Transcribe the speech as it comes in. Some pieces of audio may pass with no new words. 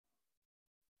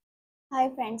Hi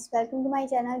friends, welcome to my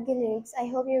channel Lyrics. I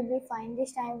hope you'll be fine.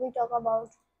 This time we talk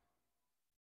about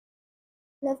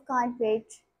Love Can't Wait,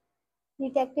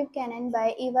 Detective Conan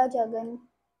by Eva Jagun.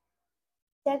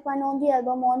 Track 1 on the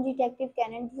album on Detective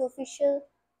Conan, the official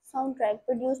soundtrack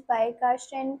produced by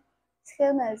Karsten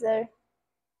Schillmelzer.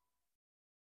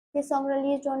 This song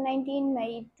released on 19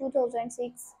 May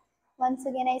 2006. Once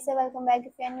again, I say welcome back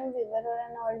if you're a new viewer or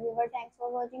an old viewer. Thanks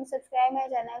for watching. Subscribe my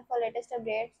channel for latest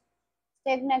updates.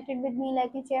 Stay connected with me,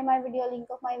 like and share my video link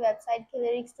of my website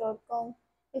lyrics.com.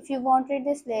 If you want to read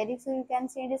this lyrics, you can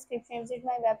see description. Visit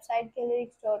my website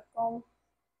lyrics.com.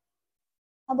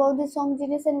 About this song,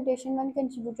 genius annotation one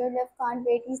contributor left can't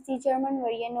wait is the German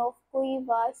variant of Koi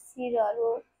wa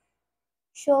Shiraro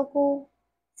Shoku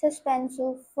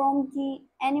Suspensu from the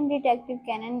anime Detective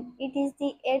Canon. It is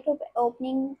the eighth of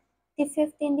opening, the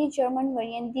fifth in the German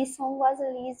variant. This song was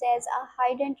released as a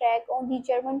hidden track on the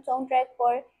German soundtrack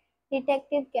for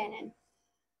Detective Canon.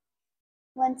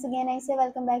 Once again, I say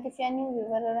welcome back if you're a new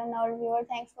viewer or an old viewer.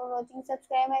 Thanks for watching.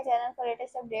 Subscribe my channel for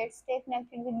latest updates. Stay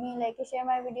connected with me. Like and share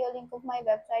my video link of my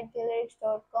website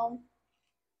lyrics.com.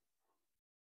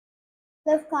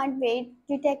 Love Can't Wait,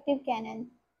 Detective Canon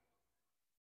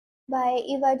by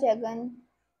Eva Jagun.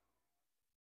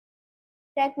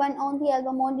 Track 1 on the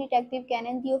album on Detective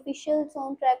Canon, the official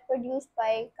soundtrack produced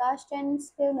by Karsten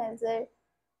Schillmelzer.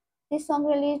 This song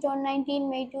released on 19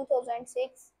 May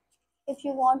 2006. If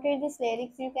you want to read these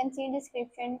lyrics, you can see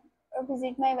description or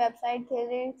visit my website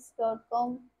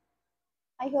lyrics.com.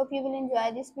 I hope you will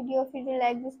enjoy this video. If you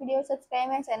like this video, subscribe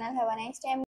my channel. Have a nice time.